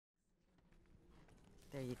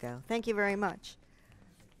There you go. Thank you very much.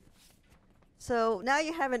 So now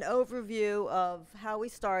you have an overview of how we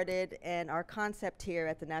started and our concept here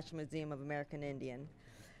at the National Museum of American Indian.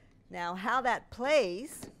 Now, how that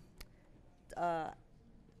plays,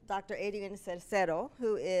 Dr. Adrián Cerezo,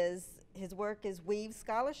 his work is weave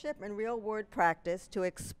scholarship and real-world practice to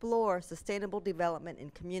explore sustainable development in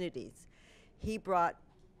communities. He brought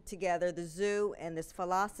together the zoo and this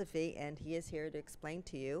philosophy, and he is here to explain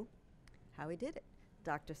to you how he did it.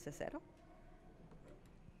 Dr. Cerezo.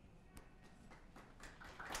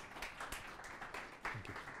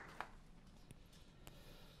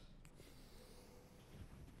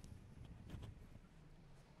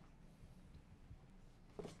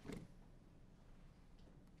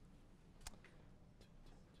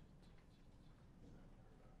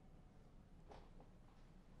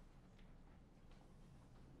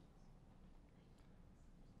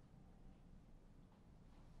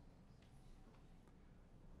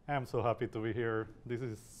 I'm so happy to be here. This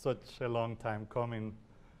is such a long time coming.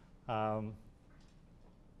 The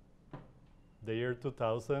year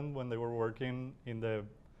 2000, when they were working in the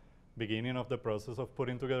beginning of the process of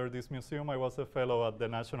putting together this museum, I was a fellow at the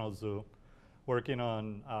National Zoo, working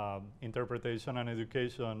on interpretation and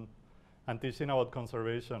education and teaching about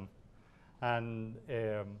conservation and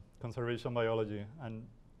conservation biology. And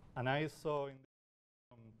I saw in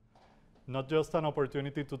not just an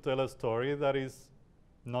opportunity to tell a story that is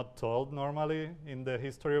not told normally in the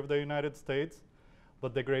history of the United States,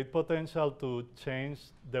 but the great potential to change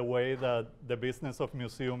the way that the business of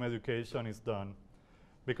museum education is done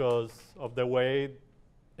because of the way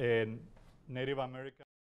Native American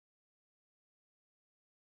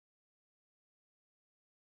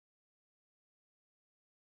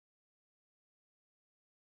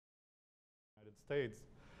United States.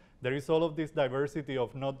 There is all of this diversity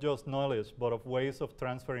of not just knowledge, but of ways of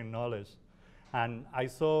transferring knowledge. And I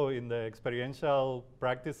saw in the experiential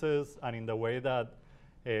practices and in the way that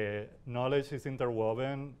knowledge is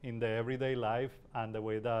interwoven in the everyday life and the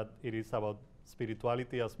way that it is about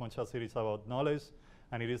spirituality as much as it is about knowledge,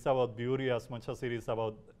 and it is about beauty as much as it is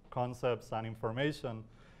about concepts and information,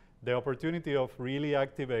 the opportunity of really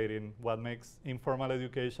activating what makes informal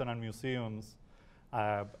education and museums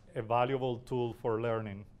a valuable tool for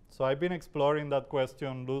learning. So I've been exploring that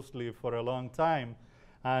question loosely for a long time,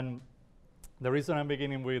 and the reason I'm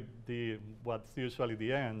beginning with what's usually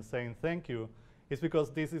the end, saying thank you, is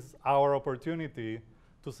because this is our opportunity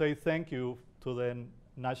to say thank you to the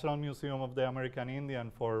National Museum of the American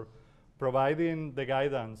Indian for providing the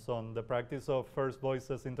guidance on the practice of First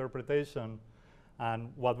Voices interpretation.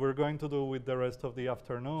 And what we're going to do with the rest of the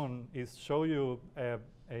afternoon is show you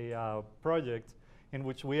a project in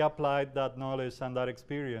which we applied that knowledge and that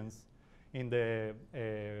experience in the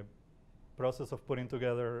process of putting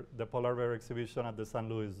together the polar bear exhibition at the St.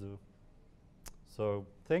 Louis Zoo. So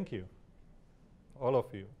thank you, all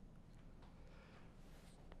of you.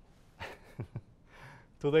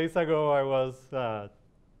 2 days ago, I was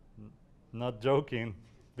not joking,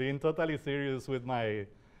 being totally serious with my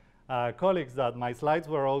colleagues that my slides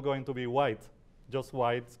were all going to be white, just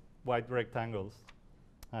white rectangles.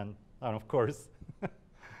 And of course,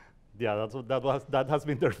 yeah, that has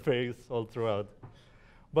been their face all throughout.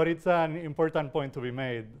 But it's an important point to be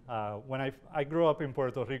made. When I grew up in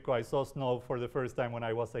Puerto Rico, I saw snow for the first time when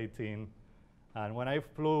I was 18. And when I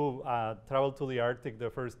traveled to the Arctic the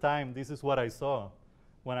first time, this is what I saw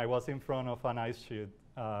when I was in front of an ice sheet.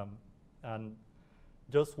 And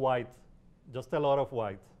just white, just a lot of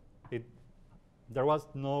white. There was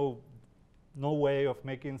no way of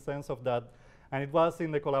making sense of that. And it was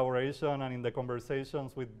in the collaboration and in the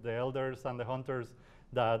conversations with the elders and the hunters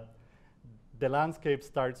that the landscape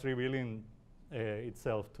starts revealing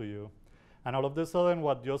itself to you. And all of a sudden,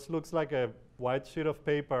 what just looks like a white sheet of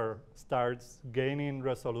paper starts gaining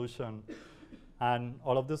resolution. And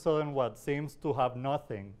all of a sudden, what seems to have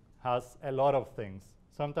nothing has a lot of things,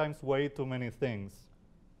 sometimes way too many things.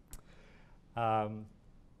 And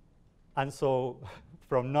so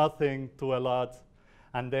from nothing to a lot,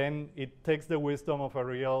 and then it takes the wisdom of a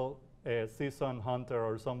real seasoned hunter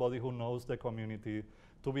or somebody who knows the community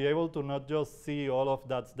to be able to not just see all of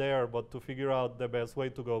that's there, but to figure out the best way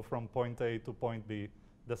to go from point A to point B,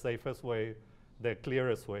 the safest way, the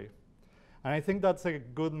clearest way. And I think that's a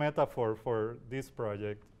good metaphor for this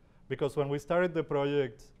project, because when we started the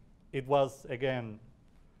project, it was, again,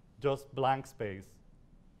 just blank space.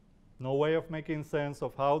 No way of making sense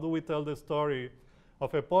of how do we tell the story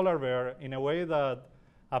of a polar bear in a way that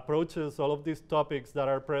approaches all of these topics that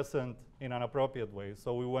are present in an appropriate way.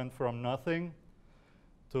 So we went from nothing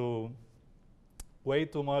to way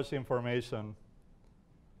too much information.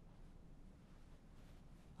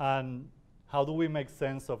 And how do we make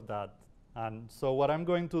sense of that? And so what I'm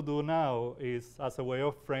going to do now is, as a way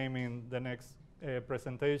of framing the next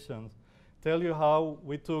presentations, tell you how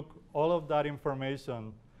we took all of that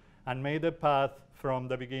information and made a path from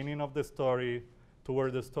the beginning of the story to where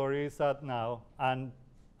the story is at now. And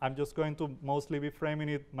I'm just going to mostly be framing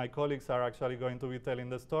it. My colleagues are actually going to be telling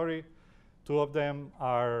the story. Two of them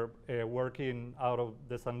are working out of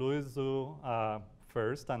the St. Louis Zoo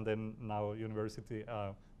first, and then now University,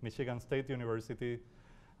 Michigan State University.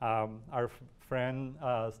 Our friend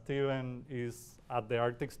Steven is at the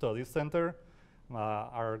Arctic Studies Center.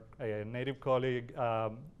 Our native colleague,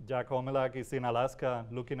 Jack Omelak, is in Alaska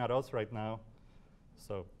looking at us right now.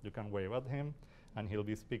 So you can wave at him, and he'll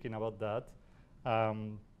be speaking about that.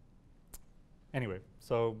 Anyway,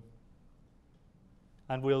 so,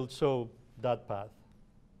 and we'll show that path.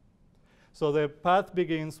 So the path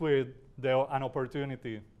begins with an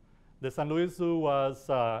opportunity. The St. Louis Zoo was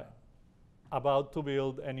about to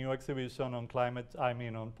build a new exhibition on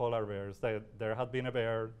on polar bears. There had been a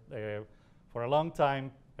bear for a long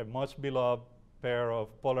time, a much beloved pair of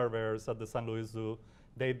polar bears at the St. Louis Zoo.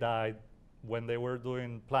 They died when they were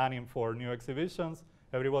planning for new exhibitions.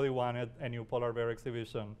 Everybody wanted a new polar bear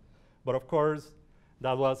exhibition. But of course,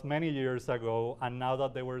 that was many years ago, and now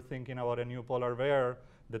that they were thinking about a new polar bear,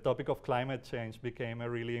 the topic of climate change became a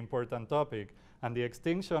really important topic, and the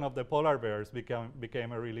extinction of the polar bears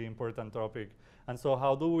became a really important topic. And so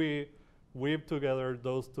how do we weave together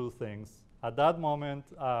those two things? At that moment,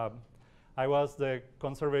 I was the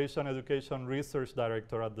Conservation Education Research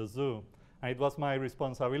Director at the zoo, and it was my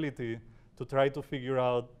responsibility to try to figure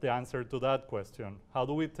out the answer to that question. How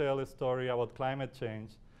do we tell a story about climate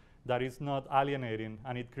change that is not alienating,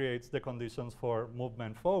 and it creates the conditions for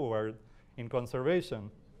movement forward in conservation?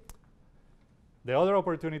 The other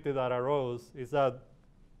opportunity that arose is that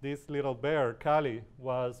this little bear, Cali,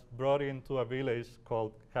 was brought into a village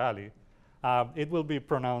called Cali. It will be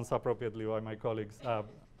pronounced appropriately by my colleagues.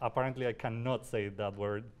 Apparently, I cannot say that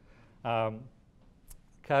word.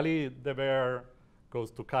 Cali, the bear,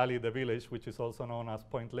 goes to Cali, the village, which is also known as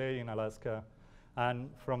Point Lay in Alaska. And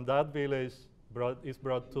from that village, is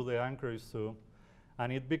brought to the Anchorage Zoo,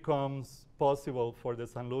 and it becomes possible for the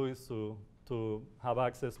St. Louis Zoo to have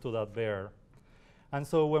access to that bear. And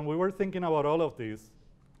so when we were thinking about all of this,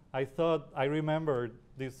 I remembered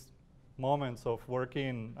these moments of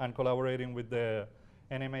working and collaborating with the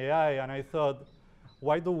NMAI, and I thought,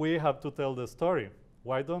 why do we have to tell the story?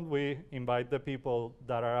 Why don't we invite the people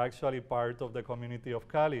that are actually part of the community of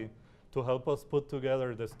Cali to help us put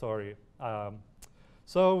together the story?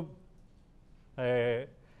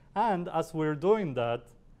 And as we're doing that,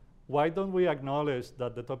 why don't we acknowledge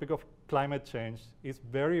that the topic of climate change is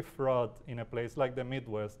very fraught in a place like the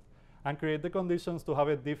Midwest, and create the conditions to have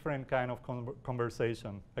a different kind of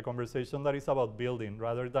conversation, a conversation that is about building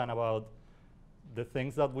rather than about the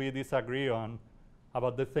things that we disagree on,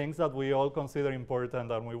 about the things that we all consider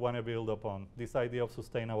important and we want to build upon, this idea of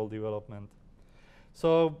sustainable development.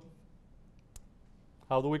 So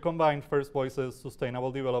how do we combine First Voices,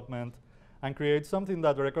 sustainable development, and create something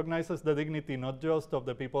that recognizes the dignity not just of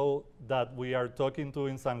the people that we are talking to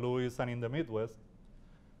in St. Louis and in the Midwest,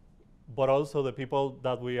 but also the people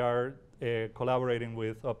that we are collaborating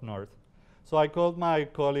with up north? So I called my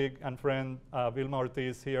colleague and friend Vilma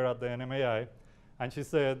Ortiz here at the NMAI, and she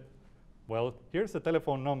said, well, here's a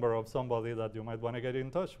telephone number of somebody that you might want to get in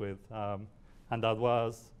touch with. And that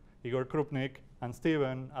was Igor Krupnik and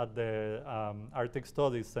Steven at the Arctic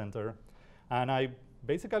Studies Center. And I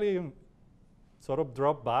basically sort of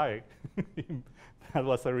dropped by. That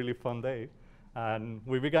was a really fun day. And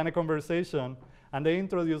we began a conversation, and they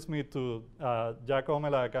introduced me to Jack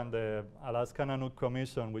Omelak and the Alaska Nanuuq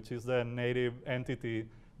Commission, which is the native entity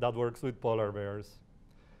that works with polar bears.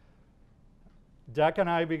 Jack and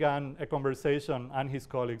I began a conversation, and his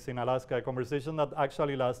colleagues in Alaska, a conversation that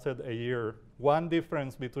actually lasted a year. One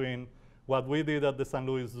difference between what we did at the St.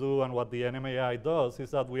 Louis Zoo and what the NMAI does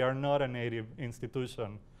is that we are not a native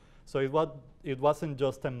institution. So it wasn't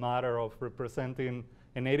just a matter of representing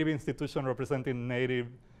a native institution representing native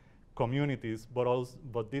communities,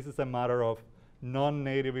 but this is a matter of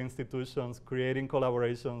non-native institutions creating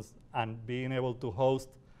collaborations and being able to host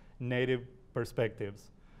native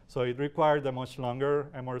perspectives. So it required a much longer,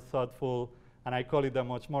 a more thoughtful, and I call it a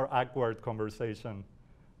much more awkward conversation.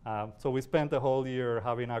 So we spent a whole year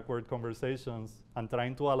having awkward conversations and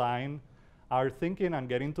trying to align our thinking and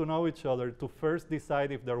getting to know each other to first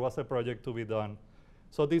decide if there was a project to be done.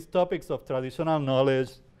 So these topics of traditional knowledge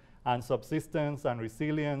and subsistence and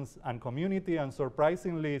resilience and community and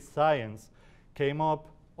surprisingly science came up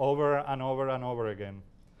over and over and over again.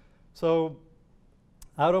 So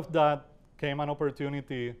out of that came an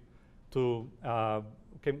opportunity to,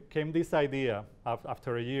 came this idea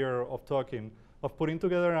after a year of talking, of putting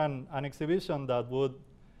together an exhibition that would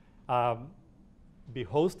be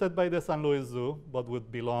hosted by the St. Louis Zoo, but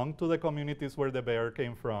would belong to the communities where the bear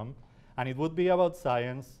came from. And it would be about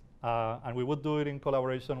science, and we would do it in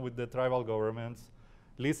collaboration with the tribal governments.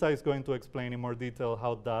 Lisa is going to explain in more detail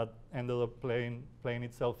how that ended up playing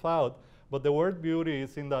itself out. But the word beauty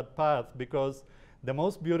is in that path, because the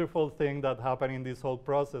most beautiful thing that happened in this whole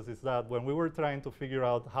process is that when we were trying to figure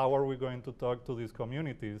out how are we going to talk to these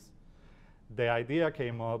communities, the idea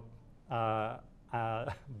came up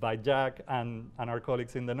by Jack and our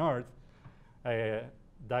colleagues in the north,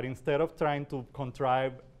 that instead of trying to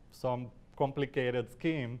contrive some complicated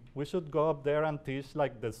scheme, we should go up there and teach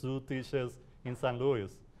like the zoo teaches in St.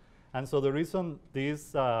 Louis. And so the reason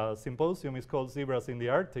this symposium is called Zebras in the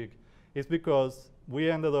Arctic is because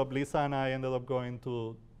Lisa and I ended up going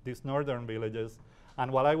to these northern villages.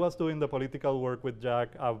 And while I was doing the political work with Jack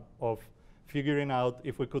of figuring out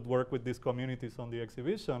if we could work with these communities on the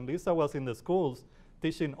exhibition, Lisa was in the schools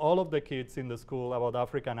teaching all of the kids in the school about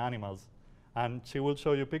African animals. And she will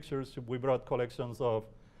show you pictures. We brought collections of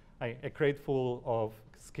a crate full of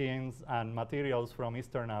skins and materials from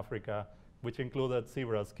Eastern Africa, which included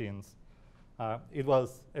zebra skins. It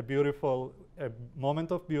was a beautiful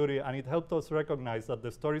moment of beauty, and it helped us recognize that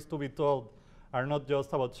the stories to be told are not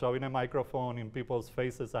just about shoving a microphone in people's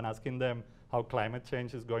faces and asking them how climate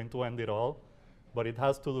change is going to end it all, but it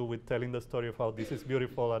has to do with telling the story of how this is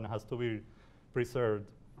beautiful and has to be preserved.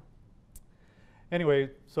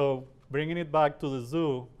 Anyway, so bringing it back to the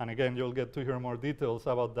zoo, and again, you'll get to hear more details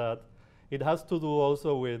about that, it has to do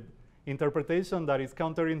also with interpretation that is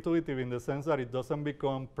counterintuitive in the sense that it doesn't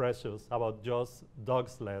become precious about just dog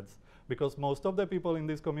sleds, because most of the people in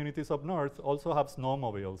these communities up north also have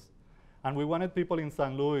snowmobiles. And we wanted people in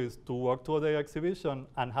St. Louis to walk to the exhibition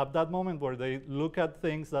and have that moment where they look at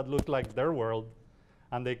things that look like their world,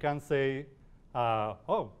 and they can say,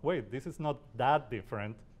 oh, wait, this is not that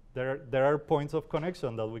different. There are points of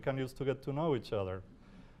connection that we can use to get to know each other.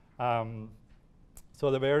 So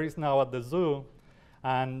the bear is now at the zoo,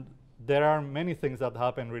 and there are many things that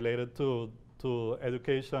happen related to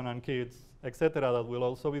education and kids, et cetera, that will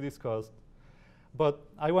also be discussed. But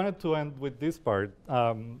I wanted to end with this part.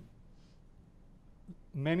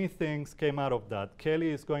 Many things came out of that. Kelly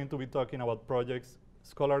is going to be talking about projects,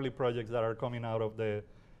 scholarly projects that are coming out of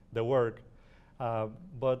the work.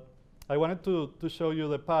 But I wanted to show you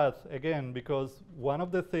the path again, because one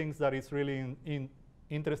of the things that is really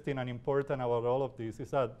interesting and important about all of this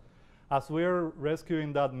is that as we're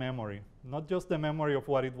rescuing that memory, not just the memory of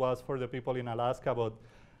what it was for the people in Alaska, but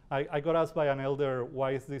I got asked by an elder,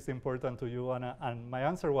 why is this important to you? And my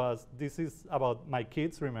answer was, this is about my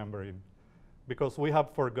kids remembering, because we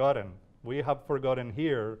have forgotten. We have forgotten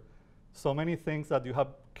here so many things that you have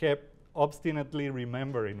kept obstinately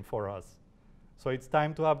remembering for us. So it's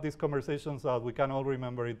time to have these conversations so that we can all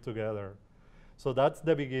remember it together. So that's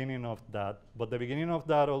the beginning of that. But the beginning of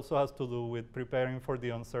that also has to do with preparing for the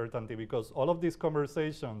uncertainty, because all of these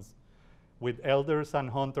conversations with elders and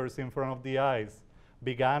hunters in front of the ice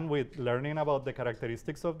began with learning about the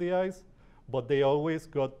characteristics of the ice, but they always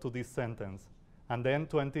got to this sentence. And then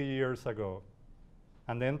 20 years ago,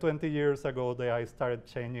 the ice started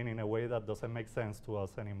changing in a way that doesn't make sense to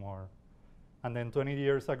us anymore. And then 20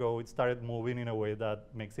 years ago, it started moving in a way that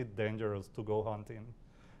makes it dangerous to go hunting.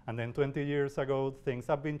 And then 20 years ago, things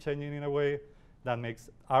have been changing in a way that makes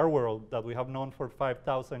our world that we have known for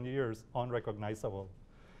 5,000 years unrecognizable.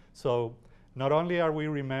 So not only are we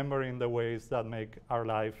remembering the ways that make our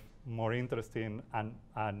life more interesting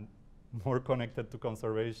and more connected to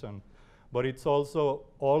conservation, but it's also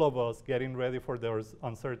all of us getting ready for the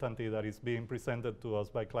uncertainty that is being presented to us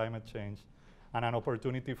by climate change, and an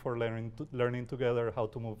opportunity for learning together how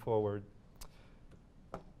to move forward.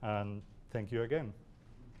 And thank you again.